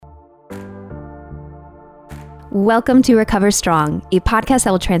Welcome to Recover Strong, a podcast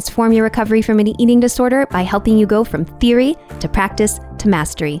that will transform your recovery from an eating disorder by helping you go from theory to practice to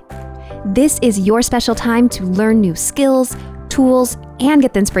mastery. This is your special time to learn new skills, tools, and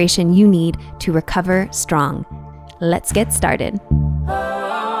get the inspiration you need to recover strong. Let's get started.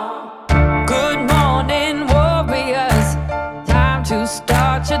 Good morning, warriors. Time to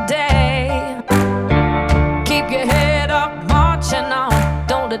start your day. Keep your head up, marching on.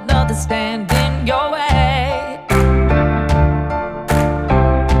 Don't let nothing stand in your way.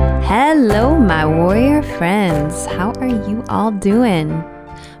 Hello, my warrior friends. How are you all doing?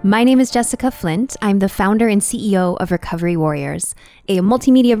 My name is Jessica Flint. I'm the founder and CEO of Recovery Warriors, a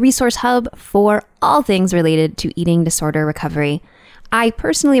multimedia resource hub for all things related to eating disorder recovery. I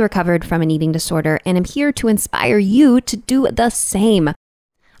personally recovered from an eating disorder and am here to inspire you to do the same.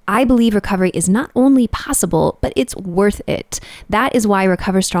 I believe recovery is not only possible, but it's worth it. That is why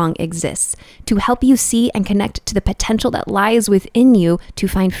Recover Strong exists, to help you see and connect to the potential that lies within you to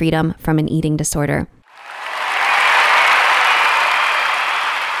find freedom from an eating disorder.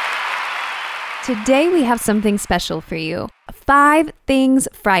 Today we have something special for you. 5 Things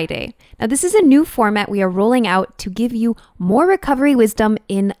Friday. Now this is a new format we are rolling out to give you more recovery wisdom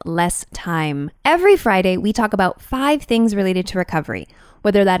in less time. Every Friday we talk about 5 things related to recovery,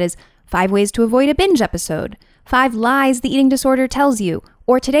 whether that is 5 ways to avoid a binge episode, 5 lies the eating disorder tells you,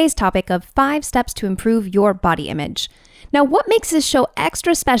 or today's topic of 5 steps to improve your body image. Now, what makes this show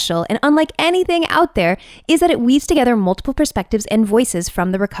extra special and unlike anything out there is that it weaves together multiple perspectives and voices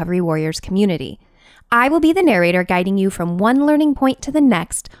from the Recovery Warriors community. I will be the narrator guiding you from one learning point to the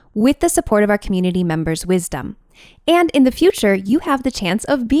next with the support of our community members' wisdom. And in the future, you have the chance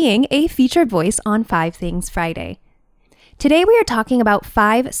of being a featured voice on 5 Things Friday. Today, we are talking about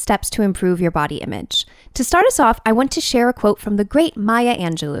 5 steps to improve your body image. To start us off, I want to share a quote from the great Maya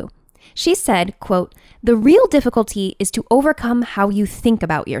Angelou. She said, quote, "The real difficulty is to overcome how you think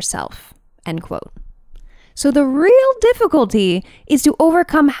about yourself," end quote. So the real difficulty is to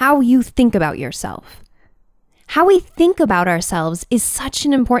overcome how you think about yourself. How we think about ourselves is such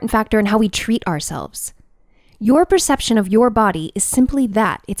an important factor in how we treat ourselves. Your perception of your body is simply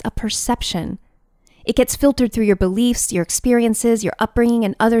that. It's a perception. It gets filtered through your beliefs, your experiences, your upbringing,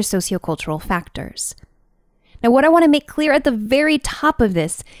 and other sociocultural factors. Now, what I want to make clear at the very top of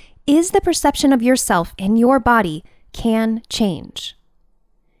this is the perception of yourself and your body can change.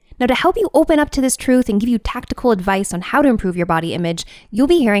 Now, to help you open up to this truth and give you tactical advice on how to improve your body image, you'll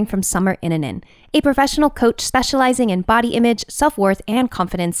be hearing from Summer Innanen, a professional coach specializing in body image, self-worth, and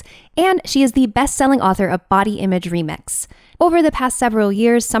confidence, and she is the best-selling author of Body Image Remix. Over the past several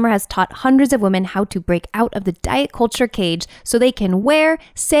years, Summer has taught hundreds of women how to break out of the diet culture cage so they can wear,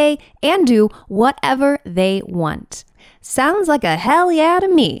 say, and do whatever they want. Sounds like a hell yeah to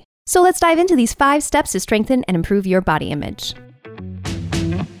me. So let's dive into these 5 steps to strengthen and improve your body image.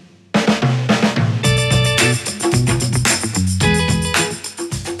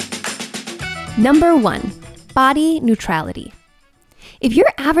 Number 1, body neutrality. If your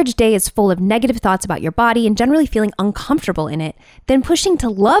average day is full of negative thoughts about your body and generally feeling uncomfortable in it, then pushing to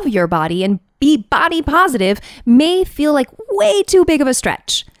love your body and be body positive may feel like way too big of a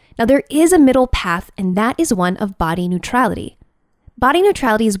stretch. Now, there is a middle path, and that is one of body neutrality. Body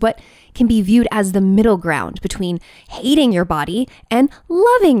neutrality is what can be viewed as the middle ground between hating your body and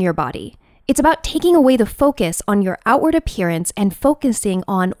loving your body. It's about taking away the focus on your outward appearance and focusing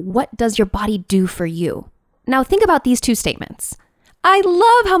on what does your body do for you. Now think about these 2 statements. I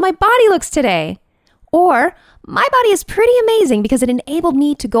love how my body looks today. Or, my body is pretty amazing because it enabled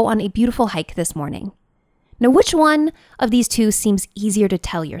me to go on a beautiful hike this morning. Now, which one of these 2 seems easier to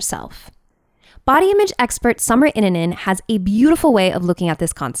tell yourself? Body image expert Summer Innanen has a beautiful way of looking at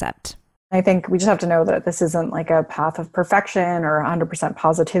this concept. I think we just have to know that this isn't like a path of perfection or 100%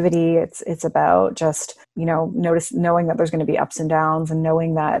 positivity. It's about just, knowing that there's going to be ups and downs, and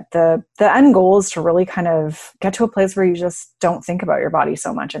knowing that the end goal is to really kind of get to a place where you just don't think about your body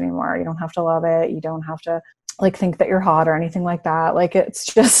so much anymore. You don't have to love it. You don't have to think that you're hot or anything like that. It's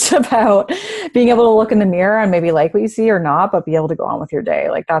just about being able to look in the mirror and maybe like what you see or not, but be able to go on with your day.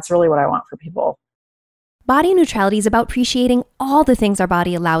 That's really what I want for people. Body neutrality is about appreciating all the things our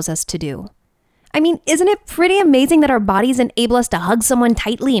body allows us to do. I mean, isn't it pretty amazing that our bodies enable us to hug someone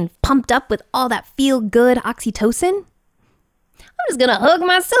tightly and pumped up with all that feel-good oxytocin? I'm just gonna hug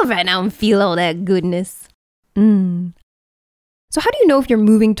myself right now and feel all that goodness. So how do you know if you're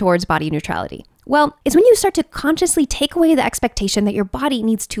moving towards body neutrality? Well, it's when you start to consciously take away the expectation that your body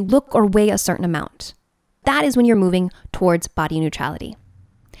needs to look or weigh a certain amount. That is when you're moving towards body neutrality.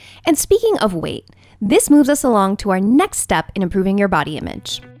 And speaking of weight, this moves us along to our next step in improving your body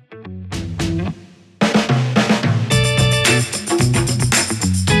image.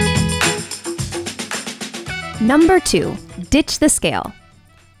 Number 2, ditch the scale.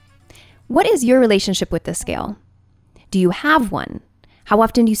 What is your relationship with the scale? Do you have one? How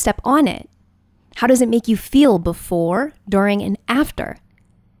often do you step on it? How does it make you feel before, during, and after?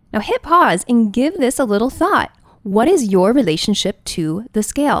 Now hit pause and give this a little thought. What is your relationship to the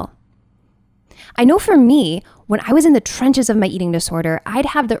scale? I know for me, when I was in the trenches of my eating disorder, I'd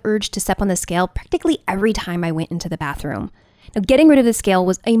have the urge to step on the scale practically every time I went into the bathroom. Now, getting rid of the scale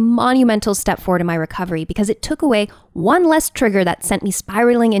was a monumental step forward in my recovery because it took away one less trigger that sent me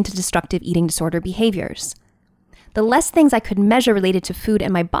spiraling into destructive eating disorder behaviors. The less things I could measure related to food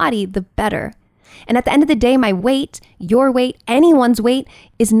and my body, the better. And at the end of the day, my weight, your weight, anyone's weight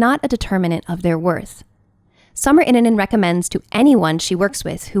is not a determinant of their worth. Summer Innanen recommends to anyone she works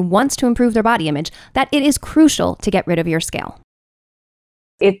with who wants to improve their body image that it is crucial to get rid of your scale.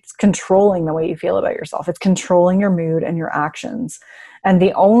 It's controlling the way you feel about yourself. It's controlling your mood and your actions. And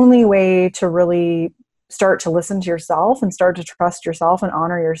the only way to really start to listen to yourself and start to trust yourself and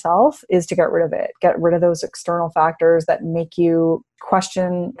honor yourself is to get rid of it. Get rid of those external factors that make you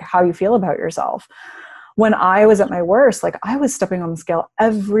question how you feel about yourself. When I was at my worst, I was stepping on the scale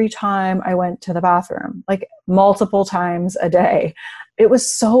every time I went to the bathroom, multiple times a day. It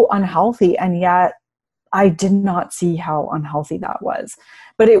was so unhealthy. And yet I did not see how unhealthy that was.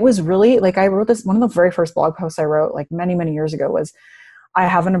 But it was really I wrote this, one of the very first blog posts I wrote many, many years ago was, I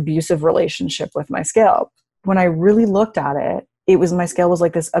have an abusive relationship with my scale. When I really looked at it, my scale was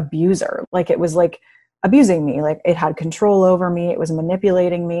this abuser. It was abusing me. It had control over me. It was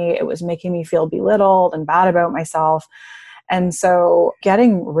manipulating me. It was making me feel belittled and bad about myself. And so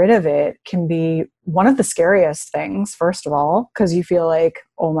getting rid of it can be one of the scariest things, first of all, because you feel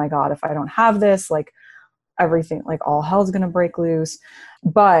oh my God, if I don't have this, everything, all hell's going to break loose.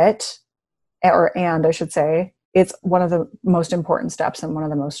 And I should say, it's one of the most important steps and one of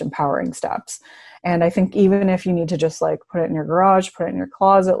the most empowering steps. And I think even if you need to just put it in your garage, put it in your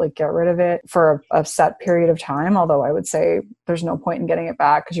closet, get rid of it for a set period of time, although I would say there's no point in getting it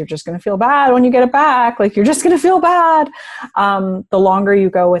back because you're just going to feel bad when you get it back. You're just going to feel bad. The longer you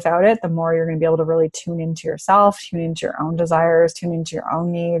go without it, the more you're going to be able to really tune into yourself, tune into your own desires, tune into your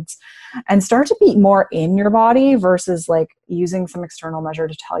own needs, and start to be more in your body versus using some external measure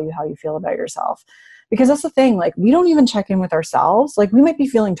to tell you how you feel about yourself. Because that's the thing, we don't even check in with ourselves. We might be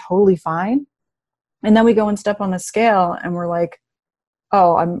feeling totally fine. And then we go and step on the scale and we're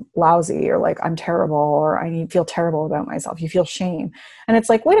oh, I'm lousy, or I'm terrible, or I feel terrible about myself. You feel shame. And it's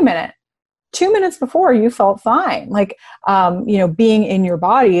wait a minute, 2 minutes before you felt fine. Being in your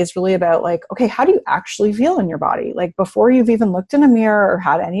body is really about okay, how do you actually feel in your body? Before you've even looked in a mirror or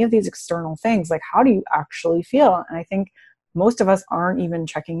had any of these external things, how do you actually feel? And I think most of us aren't even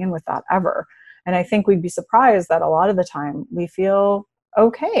checking in with that ever. And I think we'd be surprised that a lot of the time we feel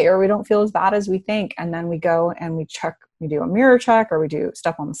okay, or we don't feel as bad as we think. And then we go and we do a mirror check, or we do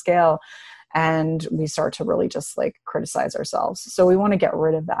step on the scale, and we start to really just criticize ourselves. So we want to get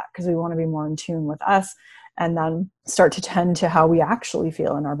rid of that because we want to be more in tune with us and then start to tend to how we actually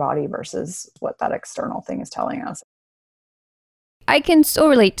feel in our body versus what that external thing is telling us. I can so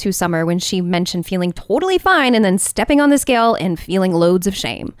relate to Summer when she mentioned feeling totally fine and then stepping on the scale and feeling loads of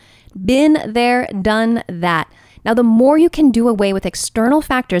shame. Been there, done that. Now, the more you can do away with external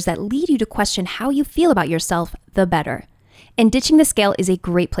factors that lead you to question how you feel about yourself, the better. And ditching the scale is a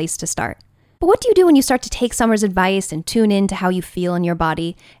great place to start. But what do you do when you start to take Summer's advice and tune in to how you feel in your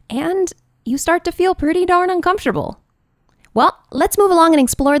body, and you start to feel pretty darn uncomfortable? Well, let's move along and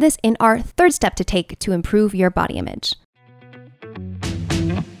explore this in our third step to take to improve your body image.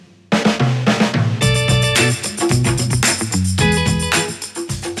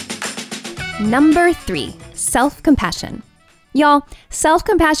 Number 3, self-compassion. Y'all,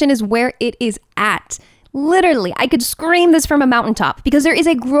 self-compassion is where it is at. Literally, I could scream this from a mountaintop because there is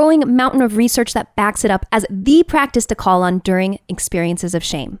a growing mountain of research that backs it up as the practice to call on during experiences of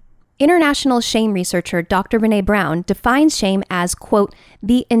shame. International shame researcher Dr. Brené Brown defines shame as, quote,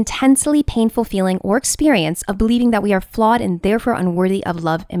 the intensely painful feeling or experience of believing that we are flawed and therefore unworthy of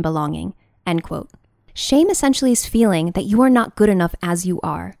love and belonging, end quote. Shame essentially is feeling that you are not good enough as you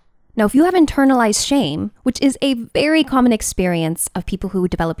are. Now, if you have internalized shame, which is a very common experience of people who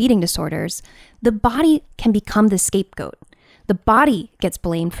develop eating disorders, the body can become the scapegoat. The body gets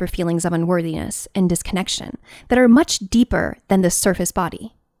blamed for feelings of unworthiness and disconnection that are much deeper than the surface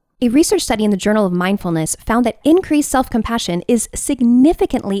body. A research study in the Journal of Mindfulness found that increased self-compassion is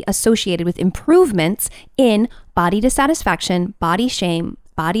significantly associated with improvements in body dissatisfaction, body shame,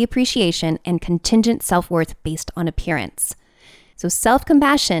 body appreciation, and contingent self-worth based on appearance. So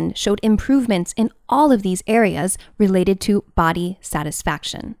self-compassion showed improvements in all of these areas related to body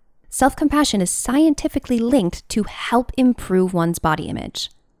satisfaction. self-compassion is scientifically linked to help improve one's body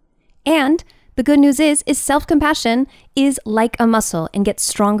image. And the good news is self-compassion is like a muscle and gets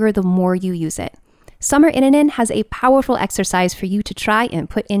stronger the more you use it. Summer Innanen has a powerful exercise for you to try and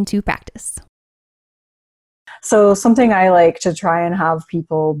put into practice. So something I like to try and have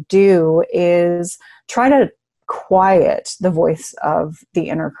people do is try to quiet the voice of the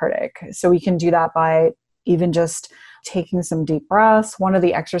inner critic. So we can do that by even just taking some deep breaths. One of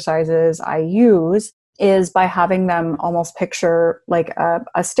the exercises I use is by having them almost picture like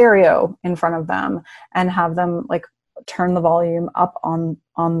a stereo in front of them and have them like turn the volume up on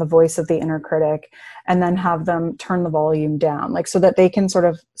the voice of the inner critic, and then have them turn the volume down, like so that they can sort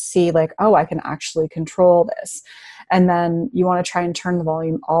of see like, oh, I can actually control this. And then you want to try and turn the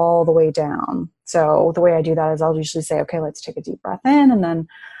volume all the way down. So the way I do that is I'll usually say, okay, let's take a deep breath in, and then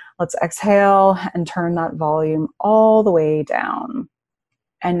let's exhale and turn that volume all the way down.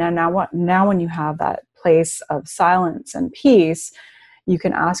 And then now when you have that place of silence and peace, you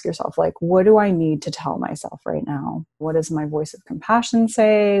can ask yourself, like, what do I need to tell myself right now? What does my voice of compassion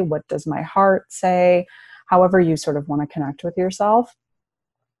say? What does my heart say? However you sort of want to connect with yourself.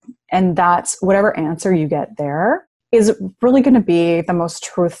 And that's whatever answer you get there is really going to be the most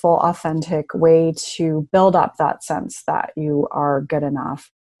truthful, authentic way to build up that sense that you are good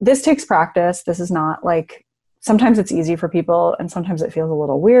enough. This takes practice. This is not like, sometimes it's easy for people and sometimes it feels a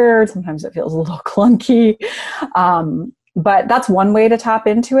little weird. Sometimes it feels a little clunky. But that's one way to tap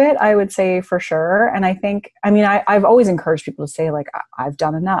into it, I would say, for sure. And I think, I've always encouraged people to say, like, I've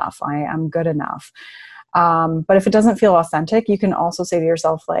done enough. I am good enough. But if it doesn't feel authentic, you can also say to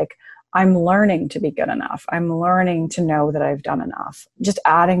yourself, like, I'm learning to be good enough. I'm learning to know that I've done enough. Just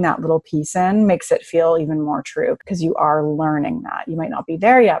adding that little piece in makes it feel even more true because you are learning that. You might not be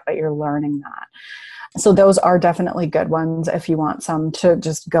there yet, but you're learning that. So those are definitely good ones if you want some to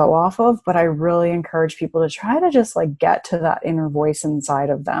just go off of. But I really encourage people to try to just like get to that inner voice inside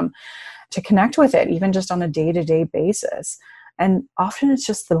of them, to connect with it, even just on a day-to-day basis. And often it's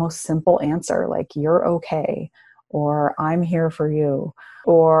just the most simple answer, like, you're okay, or I'm here for you,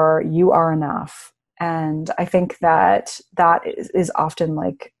 or you are enough. And I think that is often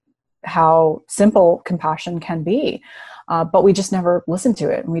like how simple compassion can be. But we just never listen to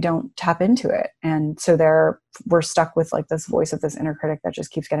it and we don't tap into it. And so we're stuck with like this voice of this inner critic that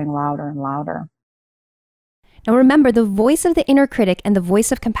just keeps getting louder and louder. Now remember, the voice of the inner critic and the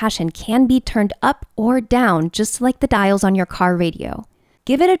voice of compassion can be turned up or down, just like the dials on your car radio.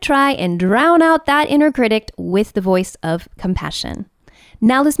 Give it a try and drown out that inner critic with the voice of compassion.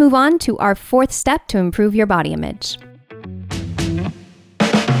 Now let's move on to our fourth step to improve your body image.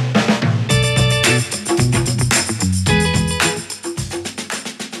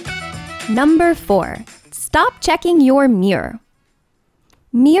 Number 4, stop checking your mirror.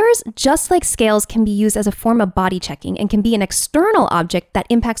 Mirrors, just like scales, can be used as a form of body checking and can be an external object that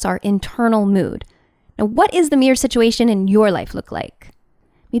impacts our internal mood. Now, what is the mirror situation in your life look like?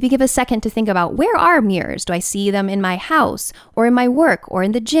 Maybe give a second to think about, where are mirrors? Do I see them in my house or in my work or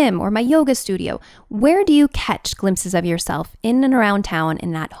in the gym or my yoga studio? Where do you catch glimpses of yourself in and around town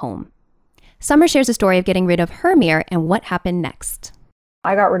and at home? Summer shares a story of getting rid of her mirror and what happened next.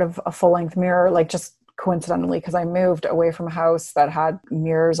 I got rid of a full-length mirror, like just coincidentally, because I moved away from a house that had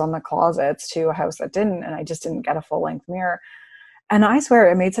mirrors on the closets to a house that didn't, and I just didn't get a full-length mirror. And I swear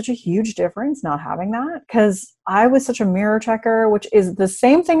it made such a huge difference not having that, because I was such a mirror checker, which is the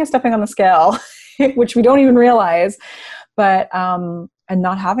same thing as stepping on the scale, which we don't even realize. But and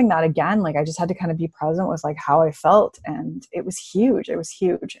not having that again, like I just had to kind of be present with like how I felt, and it was huge. It was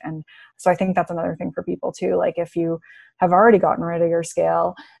huge. And so I think that's another thing for people too. Like if you have already gotten rid of your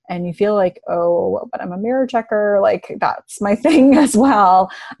scale and you feel like, oh, but I'm a mirror checker, like that's my thing as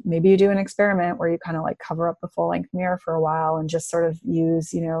well. Maybe you do an experiment where you kind of like cover up the full length mirror for a while and just sort of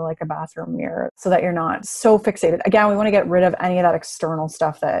use, like a bathroom mirror so that you're not so fixated. Again, we want to get rid of any of that external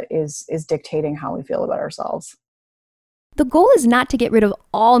stuff that is dictating how we feel about ourselves. The goal is not to get rid of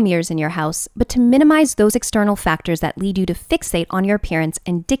all mirrors in your house, but to minimize those external factors that lead you to fixate on your appearance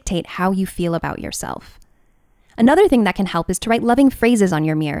and dictate how you feel about yourself. Another thing that can help is to write loving phrases on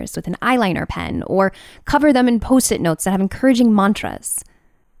your mirrors with an eyeliner pen, or cover them in Post-it notes that have encouraging mantras.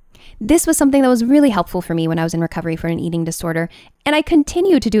 This was something that was really helpful for me when I was in recovery for an eating disorder, and I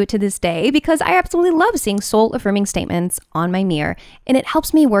continue to do it to this day because I absolutely love seeing soul-affirming statements on my mirror, and it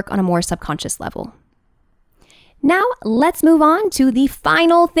helps me work on a more subconscious level. Now, let's move on to the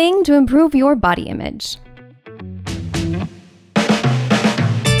final thing to improve your body image.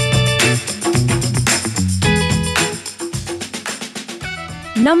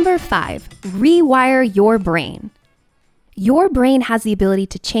 Number 5, rewire your brain. Your brain has the ability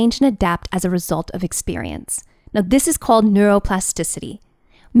to change and adapt as a result of experience. Now, this is called neuroplasticity.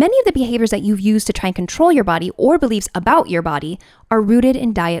 Many of the behaviors that you've used to try and control your body or beliefs about your body are rooted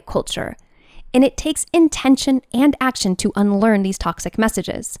in diet culture. And it takes intention and action to unlearn these toxic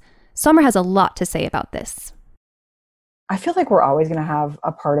messages. Summer has a lot to say about this. I feel like we're always going to have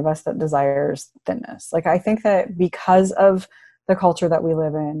a part of us that desires thinness. Like, I think that because of the culture that we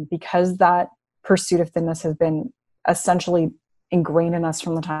live in, because that pursuit of thinness has been essentially ingrained in us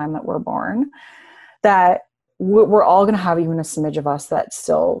from the time that we're born, that we're all going to have even a smidge of us that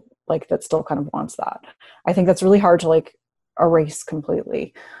still kind of wants that. I think that's really hard to like erase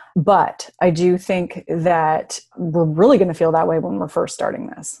completely. But I do think that we're really going to feel that way when we're first starting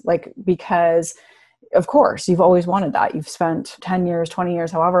this, like, because of course you've always wanted that. You've spent 10 years, 20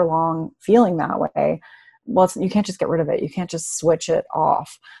 years, however long feeling that way. Well, you can't just get rid of it. You can't just switch it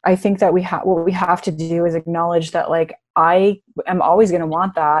off. I think that what we have to do is acknowledge that, like, I am always going to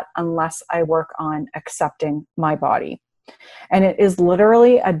want that unless I work on accepting my body. And it is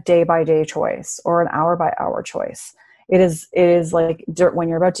literally a day by day choice or an hour by hour choice. It is like when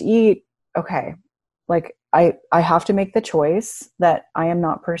you're about to eat, okay, like I have to make the choice that I am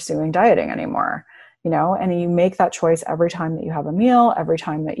not pursuing dieting anymore. And you make that choice every time that you have a meal, every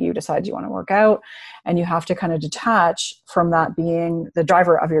time that you decide you want to work out, and you have to kind of detach from that being the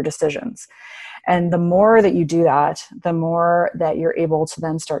driver of your decisions. And the more that you do that, the more that you're able to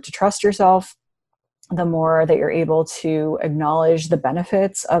then start to trust yourself, the more that you're able to acknowledge the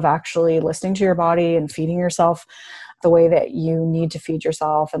benefits of actually listening to your body and feeding yourself the way that you need to feed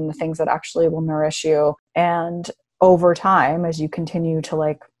yourself and the things that actually will nourish you. And over time, as you continue to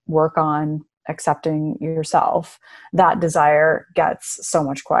like work on accepting yourself, that desire gets so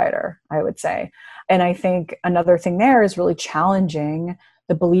much quieter, I would say. And I think another thing there is really challenging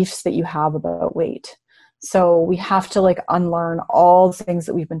the beliefs that you have about weight. So we have to like unlearn all the things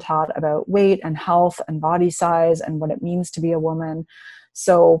that we've been taught about weight and health and body size and what it means to be a woman.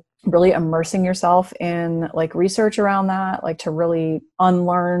 So really immersing yourself in like research around that, like to really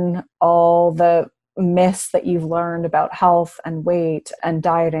unlearn all the myths that you've learned about health and weight and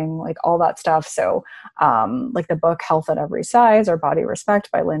dieting, like all that stuff. So like the book Health at Every Size or Body Respect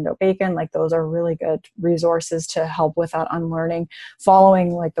by Lindo Bacon, like those are really good resources to help with that unlearning.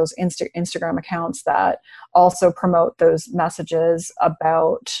 Following like those Instagram accounts that also promote those messages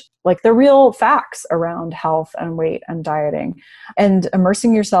about like the real facts around health and weight and dieting, and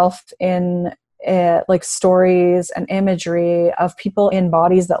immersing yourself in like stories and imagery of people in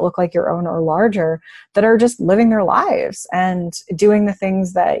bodies that look like your own or larger that are just living their lives and doing the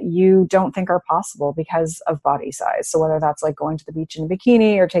things that you don't think are possible because of body size. So whether that's like going to the beach in a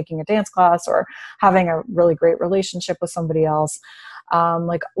bikini or taking a dance class or having a really great relationship with somebody else,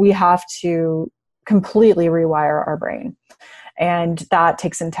 like we have to completely rewire our brain. And that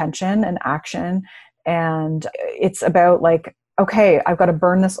takes intention and action. And it's about like, okay, I've got to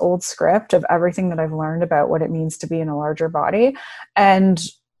burn this old script of everything that I've learned about what it means to be in a larger body and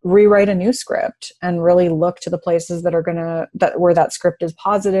rewrite a new script and really look to the places that are where that script is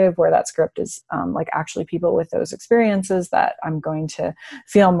positive, where that script is like actually people with those experiences that I'm going to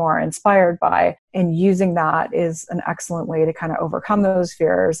feel more inspired by. And using that is an excellent way to kind of overcome those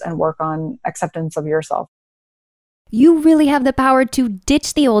fears and work on acceptance of yourself. You really have the power to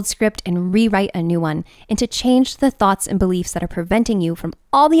ditch the old script and rewrite a new one, and to change the thoughts and beliefs that are preventing you from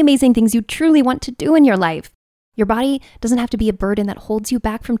all the amazing things you truly want to do in your life. Your body doesn't have to be a burden that holds you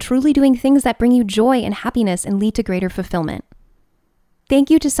back from truly doing things that bring you joy and happiness and lead to greater fulfillment. Thank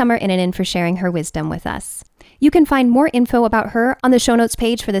you to Summer Innanen for sharing her wisdom with us. You can find more info about her on the show notes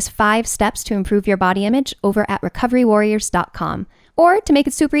page for this 5 steps to improve your body image over at recoverywarriors.com, or to make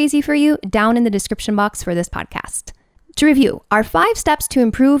it super easy for you, down in the description box for this podcast. To review, our 5 steps to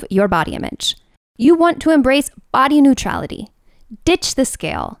improve your body image. You want to embrace body neutrality, ditch the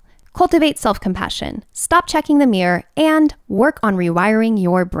scale, cultivate self-compassion, stop checking the mirror, and work on rewiring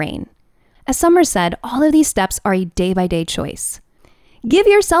your brain. As Summer said, all of these steps are a day-by-day choice. Give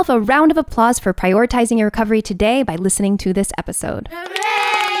yourself a round of applause for prioritizing your recovery today by listening to this episode.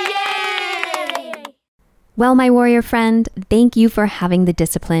 Well, my warrior friend, thank you for having the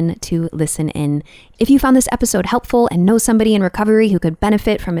discipline to listen in. If you found this episode helpful and know somebody in recovery who could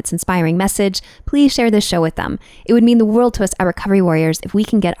benefit from its inspiring message, please share this show with them. It would mean the world to us at Recovery Warriors if we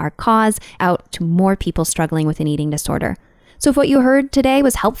can get our cause out to more people struggling with an eating disorder. So if what you heard today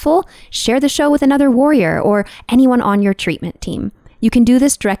was helpful, share the show with another warrior or anyone on your treatment team. You can do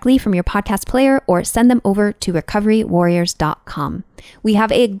this directly from your podcast player or send them over to recoverywarriors.com. We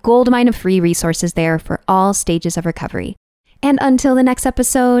have a goldmine of free resources there for all stages of recovery. And until the next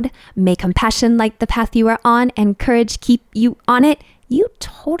episode, may compassion light the path you are on and courage keep you on it. You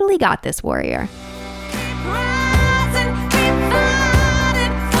totally got this, warrior.